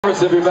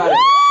Kris, everybody.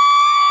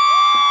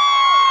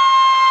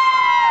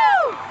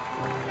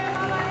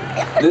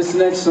 This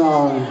next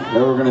song that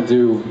we're gonna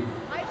do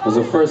was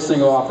the first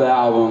single off the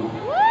album,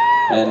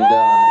 and it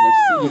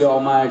exceeded all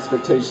my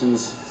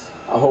expectations.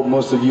 I hope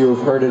most of you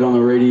have heard it on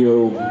the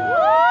radio.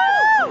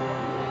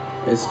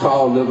 It's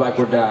called "Live Like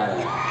We're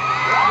Dying." I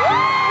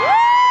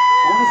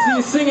want to see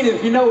you singing it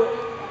if you know it.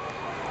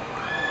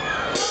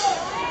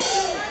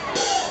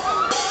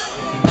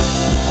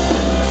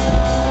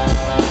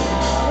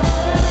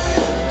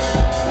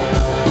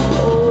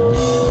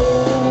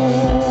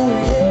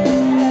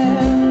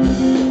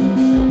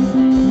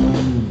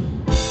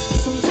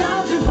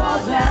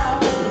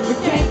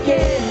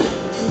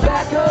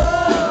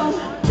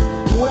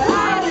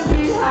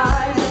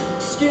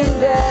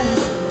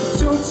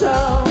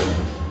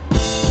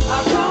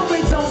 How come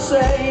we don't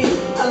say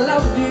I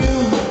love you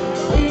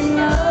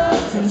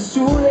enough? And it's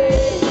too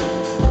late.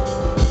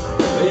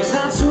 It's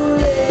not too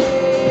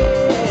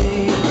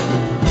late.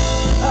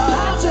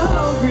 I'm too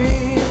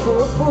hungry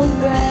for food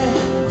that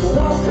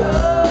won't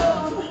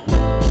come.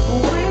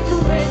 We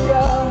can make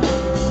up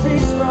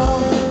peace from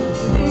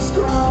these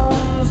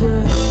crumbs.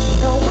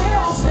 No, we're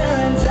all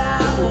staring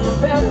down on the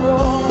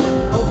bedroom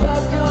of the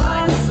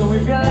guns. So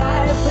if your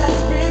life has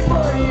been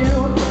for you,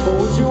 what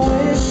would you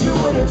wish you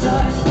would have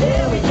done?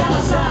 Yeah, we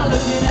gotta start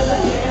looking at the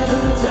hand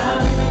of the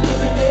time. We've been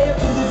giving it,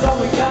 this is all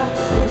we got.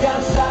 We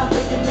gotta stop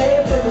thinking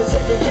every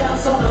second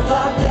counts on the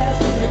podcast.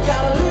 We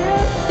gotta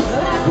live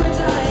like we're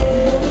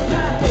dying. We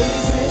got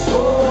 86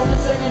 for the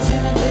seconds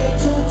in a day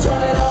to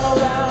turn it all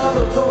around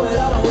or throw it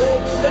all away.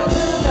 They'll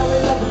tell them that we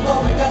love them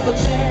more, we got the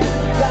chance.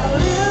 We gotta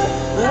live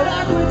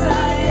like we're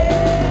dying.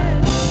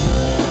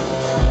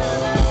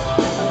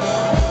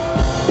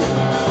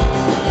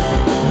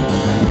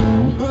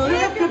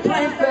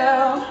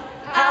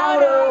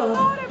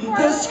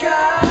 The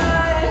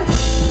sky,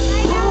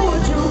 who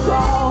would you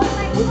call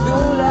with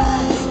new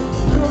lights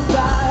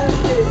goodbye?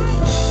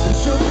 You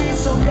should be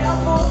so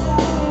careful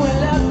who we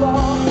let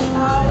fall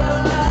out of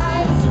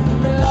life.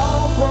 We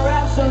long for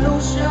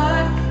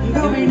absolution,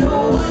 there'll be no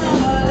one on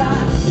the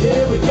line.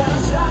 Yeah, we gotta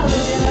stop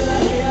looking at the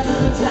hand of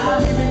the time.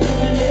 We've been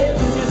giving it,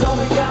 this is all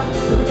we got.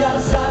 We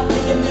gotta stop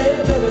thinking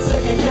it, every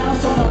second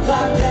counts on our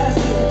podcast.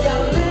 We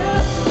gotta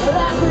live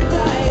like we're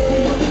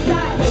dying. We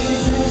got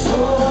 86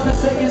 for the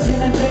seconds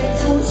in a day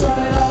to turn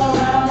it all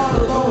around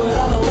or throw it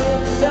all away.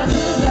 That's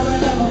just never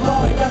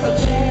more, we got the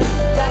chance.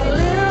 Gotta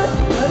live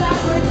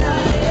like we're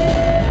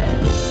dying.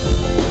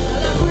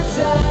 Like we're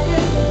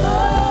dying.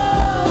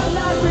 Oh,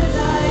 like we're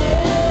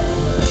dying.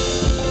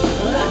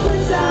 Like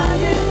we're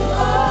dying.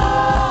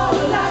 Oh,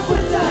 like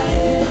we're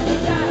dying. We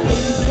got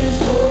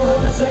 86 for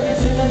the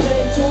seconds in a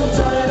day to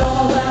turn it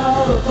all around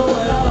or throw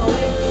it all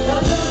away.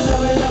 That's just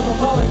never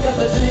more, we got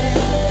the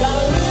chance.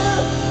 Gotta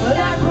live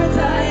like we're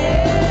dying.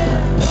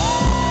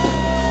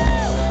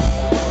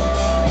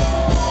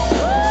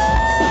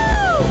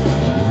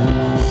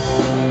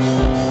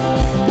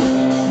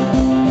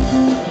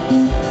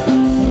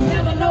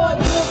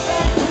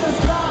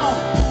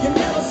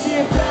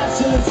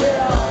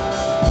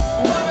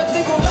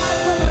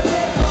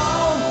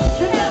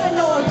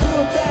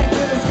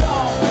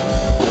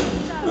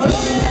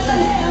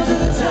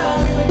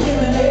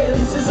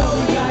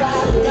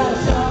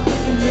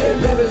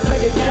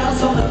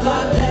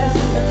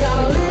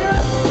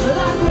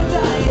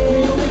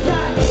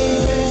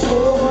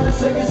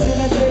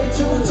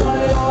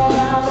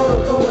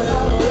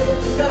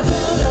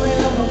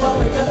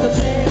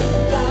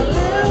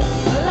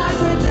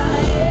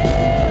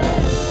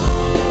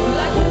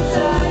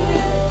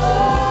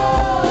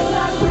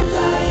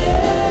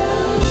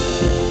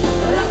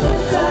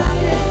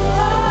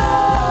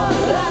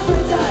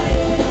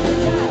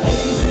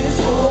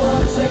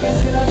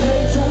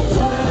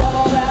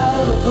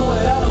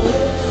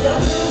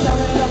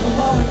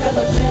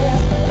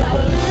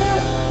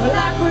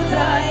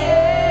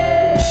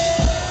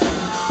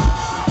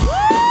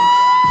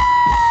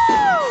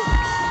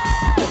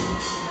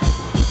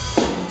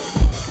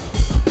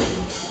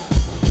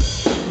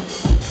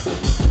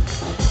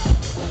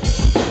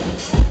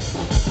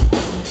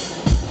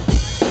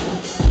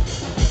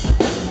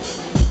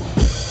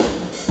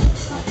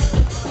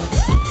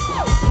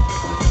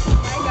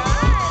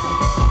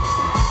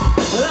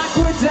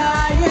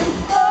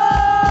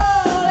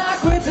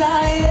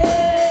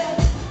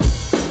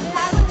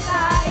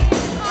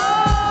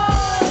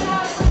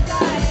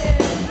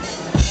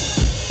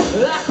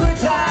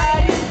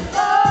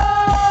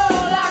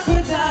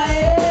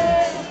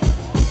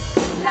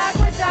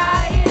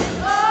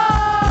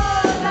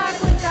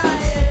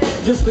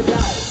 Just the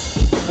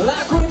guys,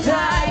 like we're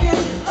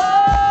dying, oh,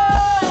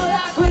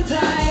 like we're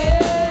dying.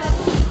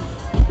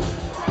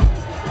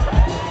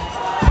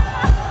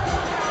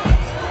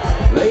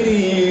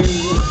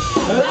 Ladies,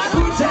 like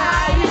we're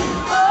dying,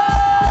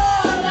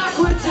 oh, like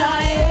we're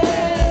dying.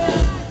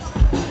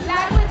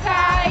 Like we're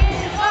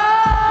dying,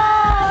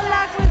 oh,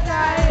 like we're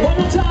dying. One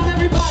more time,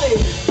 everybody,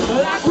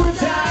 like we're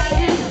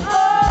dying,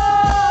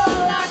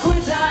 oh, like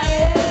we're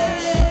dying.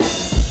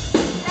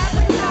 Like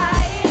we're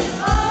dying,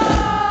 oh,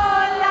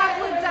 like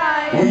we're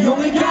dying. We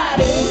only got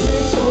Friday,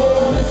 6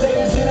 a.m. and say